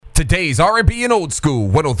Today's R&B and Old School,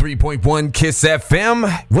 103.1 Kiss FM.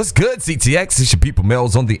 What's good, CTX? It's your people,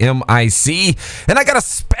 Mel's on the MIC. And I got a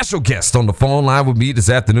special guest on the phone line with me this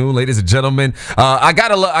afternoon, ladies and gentlemen. I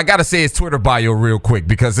gotta say his Twitter bio real quick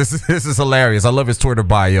because this is hilarious. I love his Twitter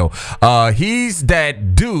bio. He's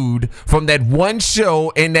that dude from that one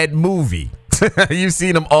show in that movie. You've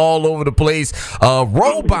seen him all over the place.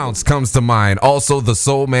 Roll Bounce comes to mind. Also, the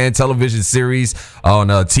Soul Man television series on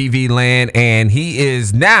TV Land. And he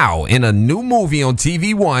is now in a new movie on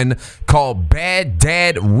TV One called Bad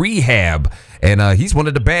Dad Rehab. And he's one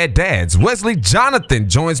of the bad dads. Wesley Jonathan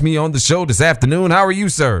joins me on the show this afternoon. How are you,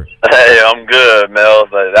 sir? Hey, I'm good, Mel.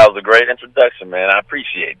 That was a great introduction, man. I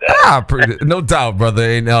appreciate that. No doubt, brother.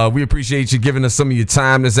 And we appreciate you giving us some of your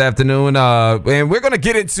time this afternoon. And we're going to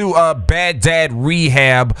get into Bad Dad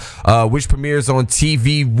Rehab, which premieres on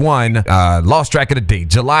TV One. Lost track of the date.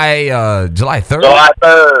 July 3rd? July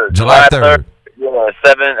 3rd. Yeah,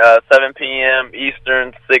 7 p.m.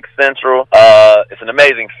 Eastern, 6 Central. It's an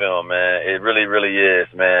amazing film, man. It really, really is,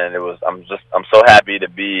 man. I'm so happy to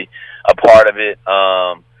be a part of it.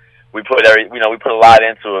 We put a lot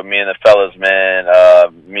into it. Me and the fellas, man.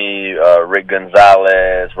 Rick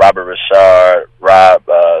Gonzalez, Robert Richard, Rob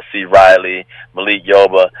C. Riley, Malik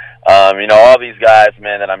Yoba. All these guys,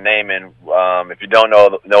 man, that I'm naming. If you don't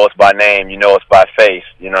know us by name, you know us by face.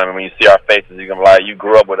 You know what I mean? When you see our faces, you're gonna be like, you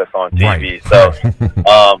grew up with us on TV. Right. So,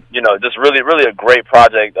 just really, really a great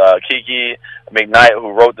project. Kiki McKnight,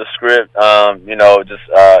 who wrote the script,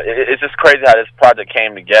 it's just crazy how this project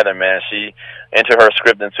came together, man. She entered her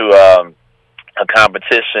script into a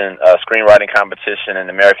competition, a screenwriting competition in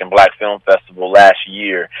the American Black Film Festival last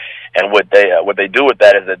year, and what they do with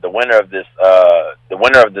that is that the winner of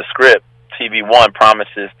the script, TV One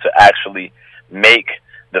promises to actually make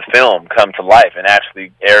the film come to life and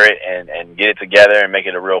actually air it and get it together and make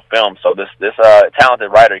it a real film. So this talented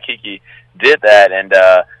writer Kiki did that, and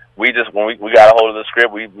we got a hold of the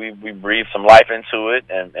script, we breathed some life into it,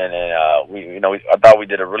 and I thought we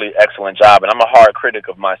did a really excellent job. And I'm a hard critic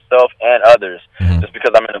of myself and others. Mm-hmm. Just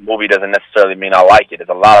because I'm in a movie doesn't necessarily mean I like it. There's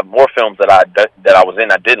a lot of more films that I was in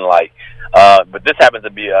I didn't like, but this happens to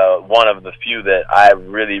be one of the few that I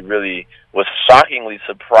really, really was shockingly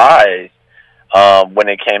surprised when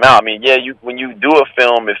it came out. I mean, yeah, when you do a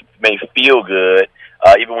film, it may feel good.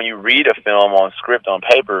 Even when you read a film on script on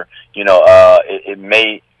paper, it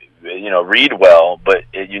may read well, but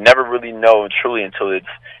you never really know truly until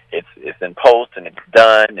it's in post and it's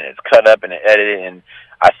done and it's cut up and edited. And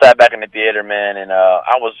I sat back in the theater, man, and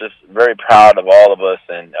I was just very proud of all of us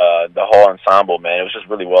and the whole ensemble, man. It was just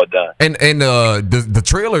really well done. And the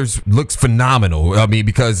trailers looks phenomenal. I mean,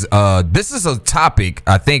 because this is a topic,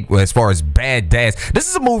 I think, as far as bad dads. This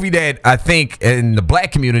is a movie that I think in the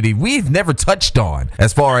black community we've never touched on.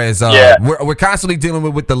 As far as we're constantly dealing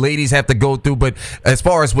with what the ladies have to go through, but as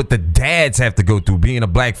far as what the dads have to go through, being a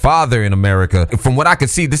black father in America, from what I can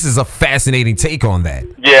see, this is a fascinating take on that.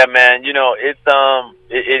 Yeah, man.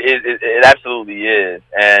 It absolutely is,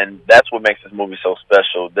 and that's what makes this movie so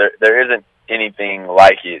special. There isn't anything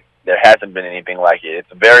like it. There hasn't been anything like it.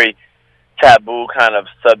 It's a very taboo kind of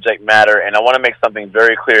subject matter, and I want to make something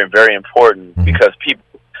very clear and very important, because people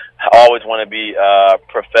always want to be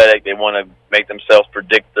prophetic. They want to make themselves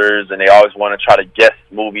predictors, and they always want to try to guess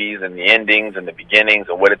movies and the endings and the beginnings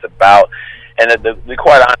and what it's about. And to be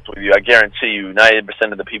quite honest with you, I guarantee you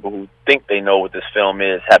 90% of the people who think they know what this film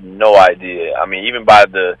is have no idea. I mean, even by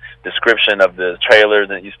the description of the trailers,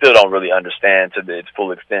 and you still don't really understand to its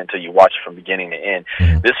full extent until you watch it from beginning to end.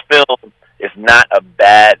 Mm-hmm. This film is not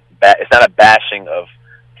it's not a bashing of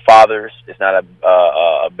fathers. It's not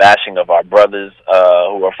a bashing of our brothers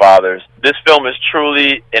who are fathers. This film is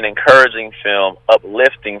truly an encouraging film,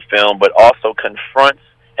 uplifting film, but also confronts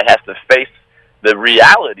and has to face the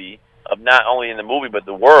reality of not only in the movie but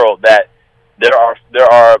the world, that there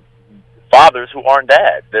are fathers who aren't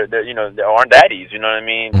dads. There aren't daddies. You know what I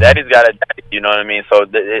mean? Mm-hmm. Daddy's got a daddy. You know what I mean? So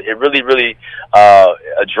it really, really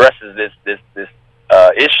addresses this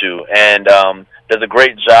issue, and does a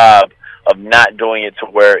great job of not doing it to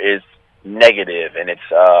where it's negative and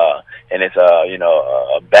it's a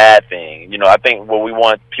bad thing. I think what we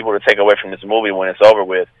want people to take away from this movie when it's over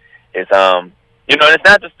with is and it's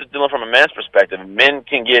not just dealing from a man's perspective. Men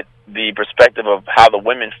can get the perspective of how the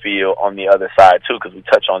women feel on the other side too, because we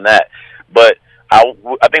touch on that. But I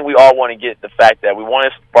think we all want to get the fact that we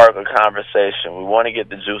want to spark a conversation. We want to get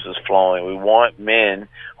the juices flowing. We want men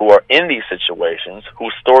who are in these situations,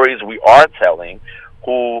 whose stories we are telling,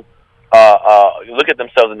 who look at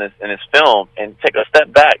themselves in this film and take a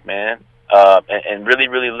step back, man, and really,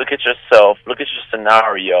 really look at yourself, look at your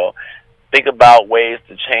scenario, think about ways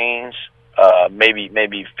to change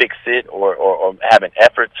maybe fix it or have an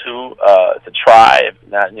effort to try, if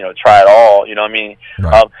not, try it all. You know what I mean?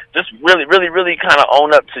 Right. Just really kind of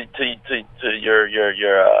own up to your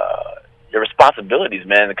responsibilities,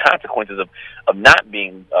 man. The consequences of not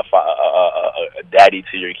being a daddy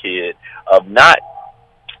to your kid, of not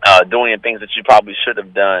doing the things that you probably should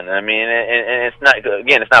have done. I mean, and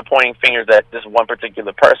it's not pointing fingers at this one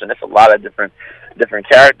particular person. It's a lot of different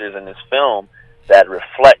characters in this film that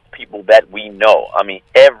reflect people that we know. I mean,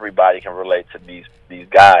 everybody can relate to these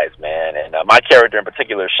guys, man. And my character in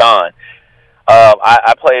particular, Sean,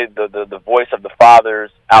 I played the voice of the fathers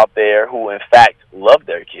out there who, in fact, love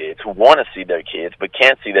their kids, who want to see their kids, but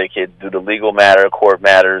can't see their kids due to legal matter, court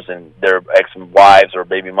matters, and their ex-wives or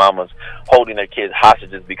baby mamas holding their kids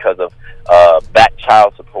hostages because of back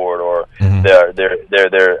child support, or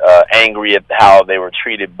they're angry at how they were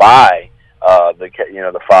treated by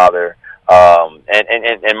the father.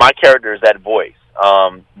 And my character is that voice,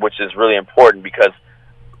 which is really important because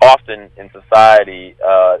often in society,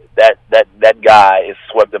 that guy is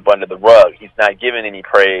swept up under the rug. He's not given any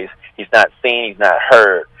praise. He's not seen. He's not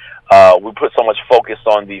heard. We put so much focus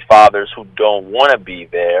on the fathers who don't want to be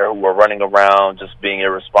there, who are running around just being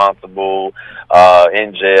irresponsible,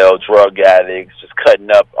 in jail, drug addicts, just cutting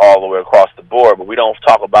up all the way across the board. But we don't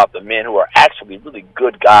talk about the men who are actually really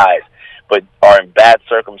good guys, but are in bad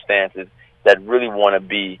circumstances, that really want to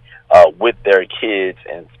be with their kids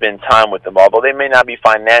and spend time with them, although they may not be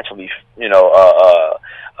financially,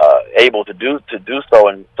 able to do so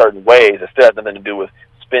in certain ways. It still has nothing to do with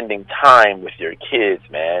spending time with your kids,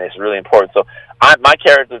 man. It's really important. So my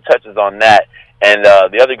character touches on that, and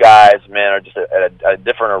the other guys, man, are just a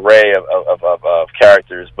different array of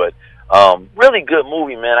characters. But really good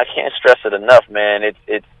movie, man. I can't stress it enough, man.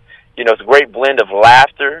 It's a great blend of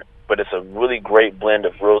laughter, but it's a really great blend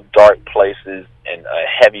of real dark places and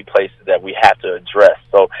heavy places that we have to address.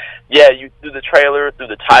 So, yeah, you through the trailer, through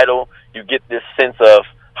the title, you get this sense of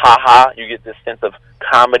ha-ha, you get this sense of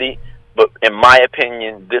comedy. But in my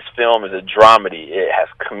opinion, this film is a dramedy. It has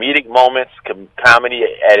comedic moments, comedy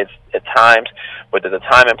at times, but there's a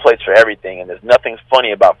time and place for everything, and there's nothing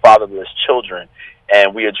funny about fatherless children,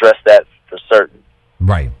 and we address that for certain.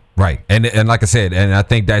 Right. Right. And like I said, and I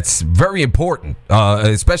think that's very important,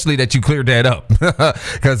 especially that you cleared that up,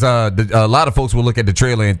 because a lot of folks will look at the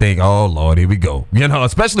trailer and think, oh, Lord, here we go.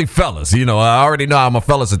 Especially fellas. I already know how my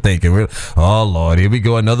fellas are thinking. Oh, Lord, here we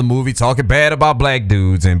go. Another movie talking bad about black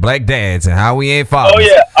dudes and black dads and how we ain't fathers.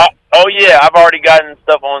 Oh, yeah. I've already gotten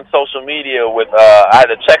stuff on social media with, I had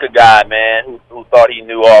to check a guy, man, who thought he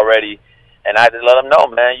knew already. And I just let him know,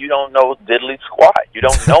 man, you don't know diddly squat. You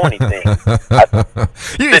don't know anything.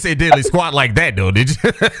 You didn't say diddly squat like that, though, did you?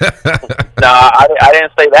 No, I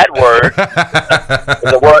didn't say that word.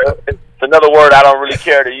 It's another word I don't really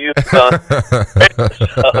care to use. But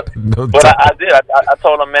I did. I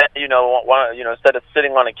told him, man, instead of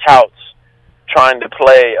sitting on a couch trying to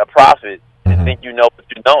play a prophet and think you know what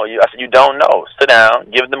you know, I said, you don't know. Sit down,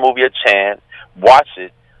 give the movie a chance, watch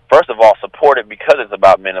it. First of all, support it because it's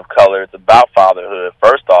about men of color. It's about fatherhood.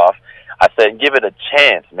 First off, I said, give it a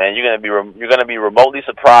chance, man. You're gonna be remotely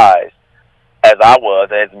surprised, as I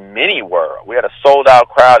was, as many were. We had a sold-out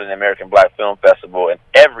crowd in the American Black Film Festival, and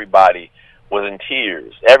everybody was in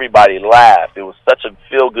tears. Everybody laughed. It was such a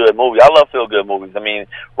feel-good movie. I love feel-good movies. I mean,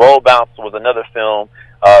 Roll Bounce was another film.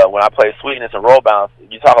 When I played Sweetness and Roll Bounce,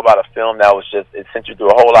 you talk about a film that was it sent you through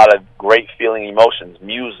a whole lot of great feeling emotions,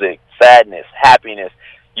 music, sadness, happiness.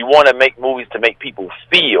 You want to make movies to make people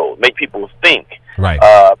feel, make people think, right?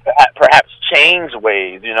 Perhaps change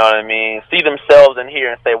ways. You know what I mean? See themselves in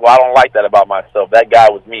here and say, "Well, I don't like that about myself. That guy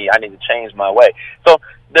was me. I need to change my way." So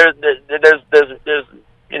there's I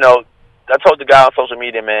told the guy on social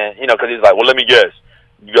media, man, because he's like, "Well, let me guess,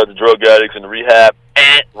 you got the drug addicts in the rehab."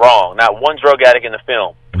 Wrong. Not one drug addict in the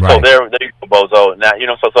film. Right. So there you go, bozo. Now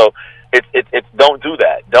so it's don't do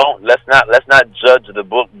that. Let's not judge the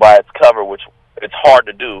book by its cover, which it's hard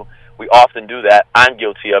to do. We often do that. I'm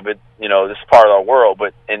guilty of it. This is part of our world.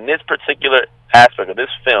 But in this particular aspect of this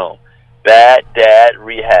film, Bad Dad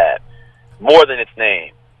Rehab, more than its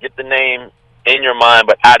name. Get the name in your mind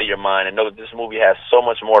but out of your mind, and know that this movie has so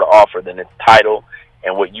much more to offer than its title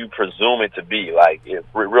and what you presume it to be. Like,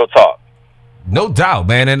 real talk. No doubt,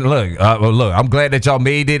 man. And look, I'm glad that y'all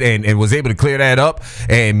made it and was able to clear that up.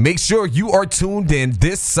 And make sure you are tuned in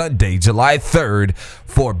this Sunday, July 3rd,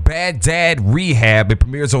 for Bad Dad Rehab. It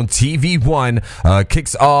premieres on TV One.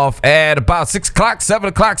 Kicks off at about 6 o'clock, 7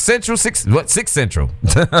 o'clock Central, 6 Central,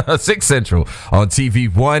 6 Central on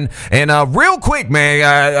TV One. And real quick,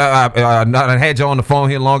 man, I had you on the phone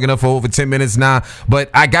here long enough for over 10 minutes now, but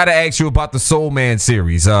I gotta ask you about the Soul Man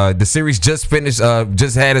series. The series just finished,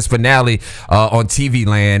 just had its finale on TV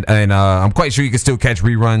Land, and I'm quite sure you can still catch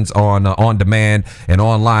reruns on demand and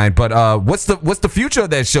online. But what's the future of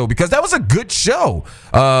that show? Because that was a good show.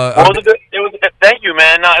 Thank you,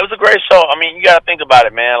 man. No, it was a great show. I mean, you got to think about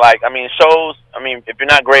it, man. Like, I mean, shows. I mean, if you're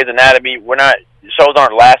not Grey's Anatomy, shows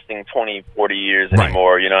aren't lasting 20, 40 years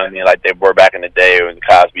anymore. Right. You know what I mean? Like they were back in the day or in the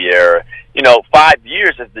Cosby era. 5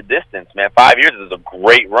 years is the distance, man. 5 years is a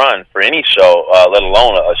great run for any show, let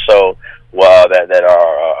alone a show that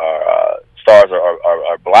our stars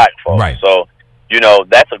are black folks. Right. So,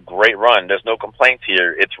 that's a great run. There's no complaints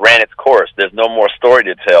here. It's ran its course. There's no more story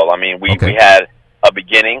to tell. I mean, we had a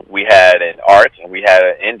beginning, we had an arc, and we had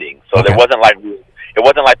an ending. So It wasn't like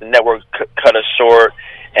the network cut us short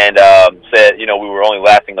and said, we were only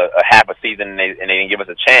lasting a half a season and they didn't give us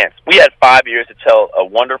a chance. We had 5 years to tell a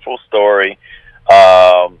wonderful story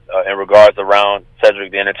in regards around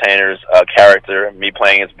Cedric the Entertainer's character, me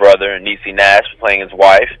playing his brother, and Niecy Nash playing his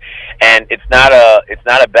wife. And it's not a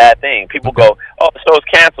bad thing. People go, oh, the show's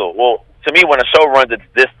canceled. Well, to me, when a show runs its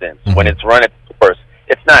distance, when it's run its course,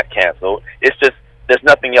 it's not canceled. It's just there's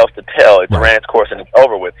nothing else to tell. It's ran its course and it's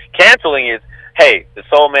over with. Canceling is, hey, the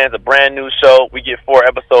Soul Man's a brand new show. We get 4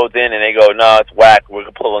 episodes in and they go, no, it's whack. We're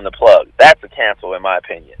pulling the plug. That's a cancel, in my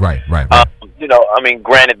opinion. Right. I mean,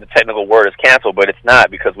 granted, the technical word is cancel, but it's not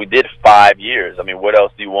because we did 5 years. I mean, what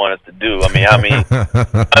else do you want us to do? I mean,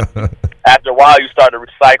 after a while, you start to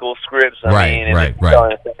recycle scripts. Telling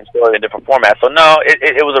the same story in different formats. So no,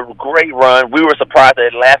 it was a great run. We were surprised that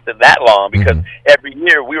it lasted that long because every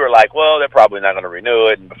year we were like, well, they're probably not going to renew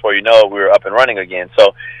it, and before you know it, we were up and running again.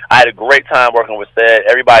 So I had a great time working with Ced.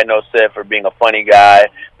 Everybody knows Ced for being a funny guy,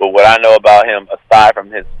 but what I know about him, aside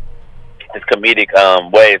from his comedic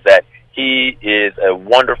way, is that he is a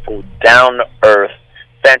wonderful, down-to-earth,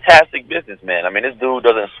 fantastic businessman. I mean, this dude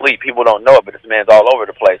doesn't sleep. People don't know it, but this man's all over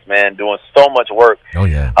the place, man, doing so much work. Oh,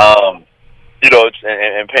 yeah.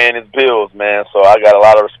 And paying his bills, man. So I got a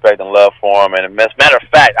lot of respect and love for him. And as a matter of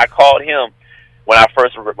fact, I called him when I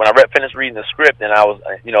finished reading the script, and I was,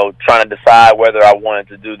 trying to decide whether I wanted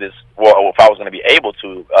to do this, or if I was going to be able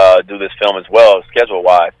to do this film as well,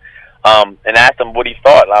 schedule-wise. And asked him what he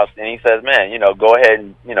thought, and he says, man, go ahead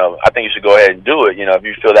and, I think you should go ahead and do it. If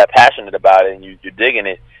you feel that passionate about it and you're digging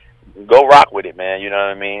it, go rock with it, man. You know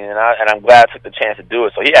what I mean? And I'm glad I took the chance to do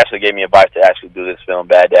it. So he actually gave me advice to actually do this film,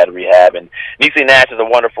 Bad Dad Rehab. And Niecy Nash is a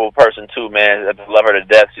wonderful person too, man. I just love her to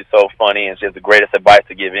death. She's so funny, and she has the greatest advice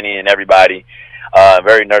to give any and everybody.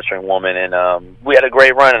 Very nurturing woman, and we had a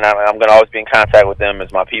great run. And I'm going to always be in contact with them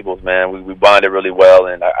as my peoples, man. We bonded really well,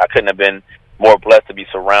 and I couldn't have been more blessed to be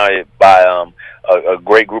surrounded by a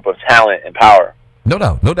great group of talent and power. No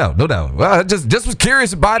doubt. Well, I just was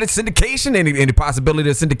curious about it. Syndication, any possibility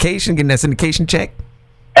of syndication, getting that syndication check?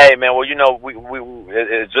 Hey, man, well, we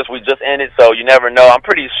just ended, so you never know. I'm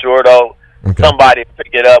pretty sure, though, somebody will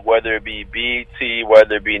pick it up, whether it be BET,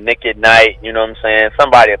 whether it be Nick at Night, you know what I'm saying?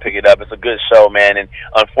 Somebody will pick it up. It's a good show, man, and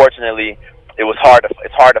unfortunately, it's hard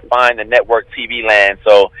to find the network TV land,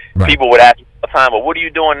 so people would ask me all the time, well, what are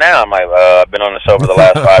you doing now? I'm like, I've been on the show for the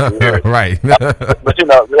last 5 years. Right. But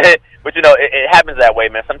it happens that way,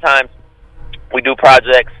 man. Sometimes we do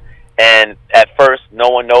projects, and at first no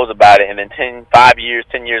one knows about it, and then 10 years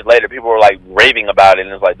later, people were like raving about it,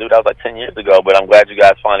 and it's like, dude, that was like 10 years ago, but I'm glad you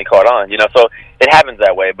guys finally caught on. So it happens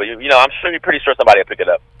that way. But I'm pretty sure somebody will pick it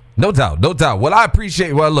up. No doubt. Well, I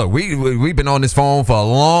appreciate. Well, look, we've been on this phone for a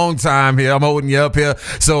long time here. I'm holding you up here.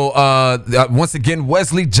 So once again,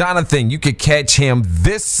 Wesley Jonathan, you can catch him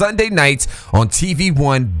this Sunday night on TV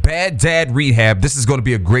One, Bad Dad Rehab. This is going to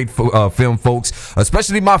be a great film, folks.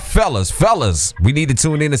 Especially my fellas, we need to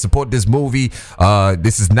tune in and support this movie.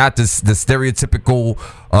 This is not the stereotypical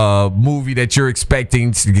movie that you're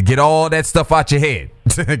expecting. Get all that stuff out your head.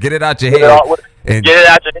 Get it out your head. Get it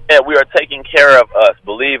out your head. We are taking care of us.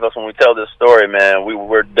 Believe us when we tell this story, man.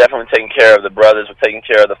 We're definitely taking care of the brothers. We're taking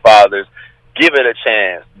care of the fathers. Give it a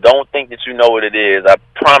chance. Don't think that you know what it is. I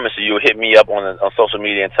promise you'll hit me up on social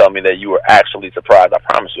media and tell me that you were actually surprised. I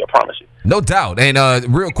promise you. No doubt. And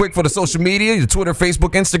real quick for the social media, your Twitter,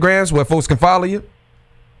 Facebook, Instagrams, where folks can follow you.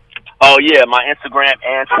 Oh, yeah. My Instagram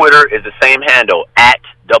and Twitter is the same handle, at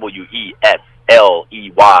WESLEYJONATHAN,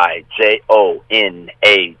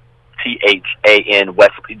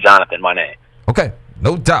 Wesley Jonathan, my name. Okay.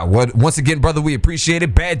 No doubt. Once again, brother, we appreciate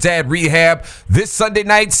it. Bad Dad Rehab this Sunday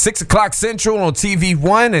night, 6 o'clock Central on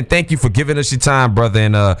TV1. And thank you for giving us your time, brother.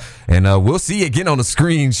 And we'll see you again on the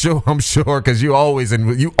screen, sure, I'm sure, because you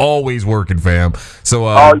always working, fam.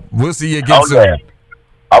 So we'll see you again soon.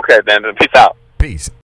 Okay, man. Peace out. Peace.